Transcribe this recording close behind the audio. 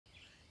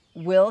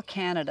Will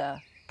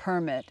Canada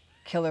permit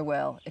killer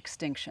whale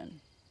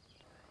extinction?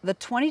 The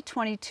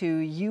 2022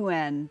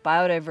 UN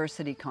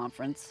Biodiversity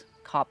Conference,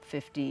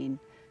 COP15,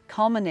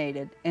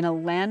 culminated in a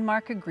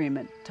landmark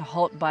agreement to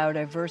halt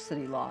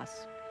biodiversity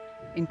loss,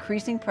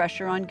 increasing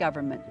pressure on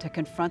government to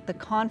confront the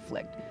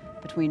conflict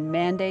between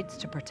mandates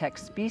to protect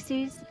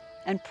species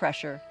and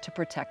pressure to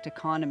protect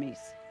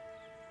economies.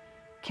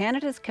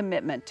 Canada's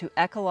commitment to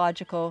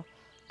ecological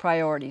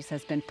priorities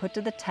has been put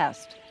to the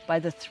test by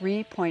the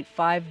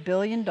 $3.5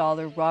 billion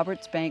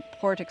Roberts Bank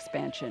port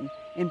expansion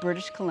in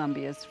British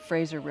Columbia's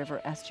Fraser River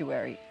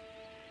estuary.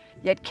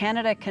 Yet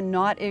Canada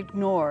cannot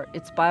ignore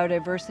its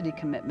biodiversity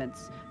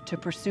commitments to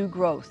pursue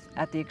growth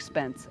at the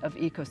expense of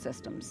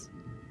ecosystems.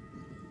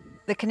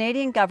 The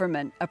Canadian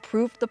government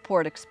approved the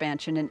port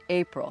expansion in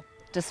April,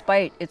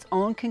 despite its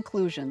own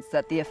conclusions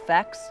that the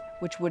effects,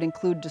 which would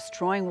include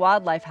destroying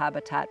wildlife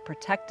habitat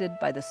protected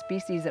by the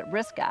Species at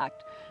Risk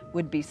Act,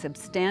 would be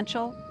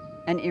substantial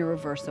and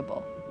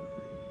irreversible.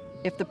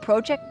 If the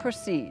project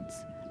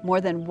proceeds,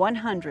 more than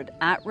 100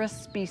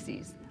 at-risk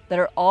species that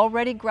are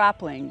already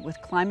grappling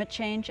with climate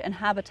change and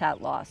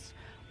habitat loss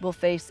will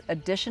face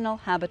additional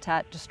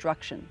habitat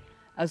destruction,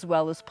 as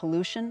well as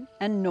pollution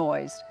and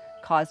noise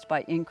caused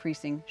by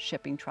increasing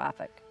shipping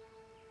traffic.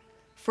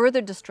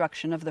 Further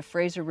destruction of the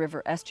Fraser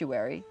River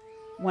estuary,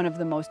 one of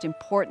the most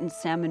important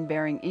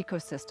salmon-bearing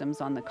ecosystems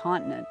on the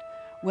continent,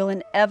 will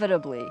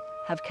inevitably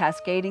have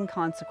cascading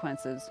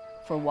consequences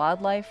for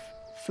wildlife,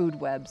 food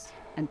webs,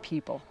 and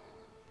people.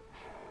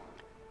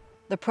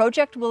 The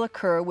project will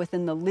occur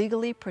within the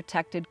legally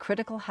protected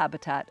critical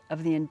habitat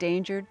of the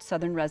endangered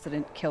southern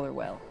resident killer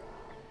whale.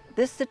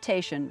 This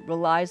cetacean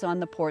relies on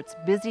the port's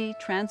busy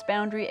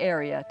transboundary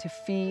area to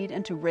feed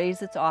and to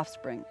raise its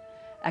offspring,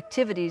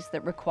 activities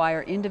that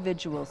require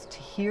individuals to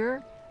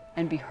hear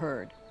and be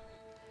heard.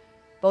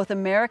 Both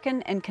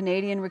American and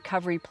Canadian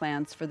recovery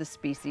plans for the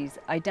species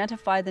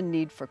identify the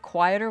need for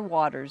quieter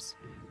waters,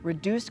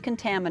 reduced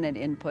contaminant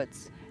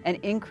inputs, and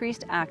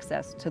increased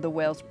access to the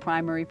whale's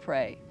primary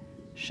prey,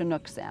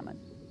 Chinook salmon.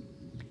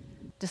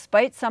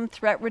 Despite some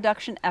threat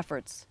reduction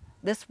efforts,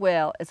 this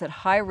whale is at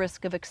high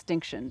risk of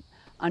extinction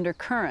under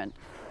current,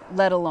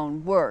 let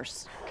alone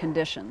worse,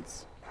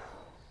 conditions.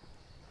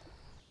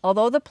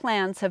 Although the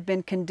plans have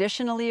been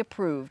conditionally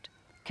approved,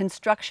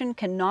 construction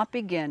cannot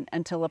begin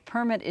until a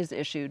permit is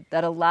issued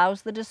that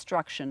allows the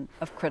destruction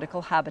of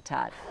critical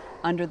habitat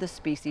under the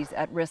Species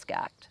at Risk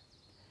Act.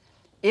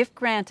 If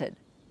granted,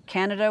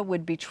 Canada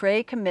would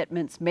betray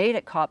commitments made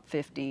at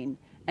COP15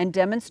 and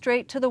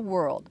demonstrate to the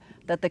world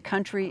that the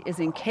country is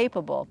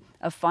incapable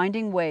of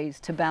finding ways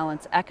to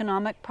balance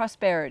economic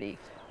prosperity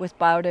with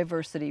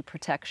biodiversity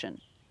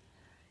protection.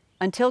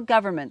 Until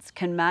governments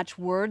can match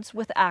words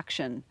with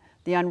action,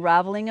 the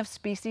unraveling of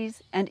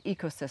species and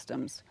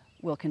ecosystems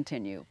will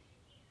continue.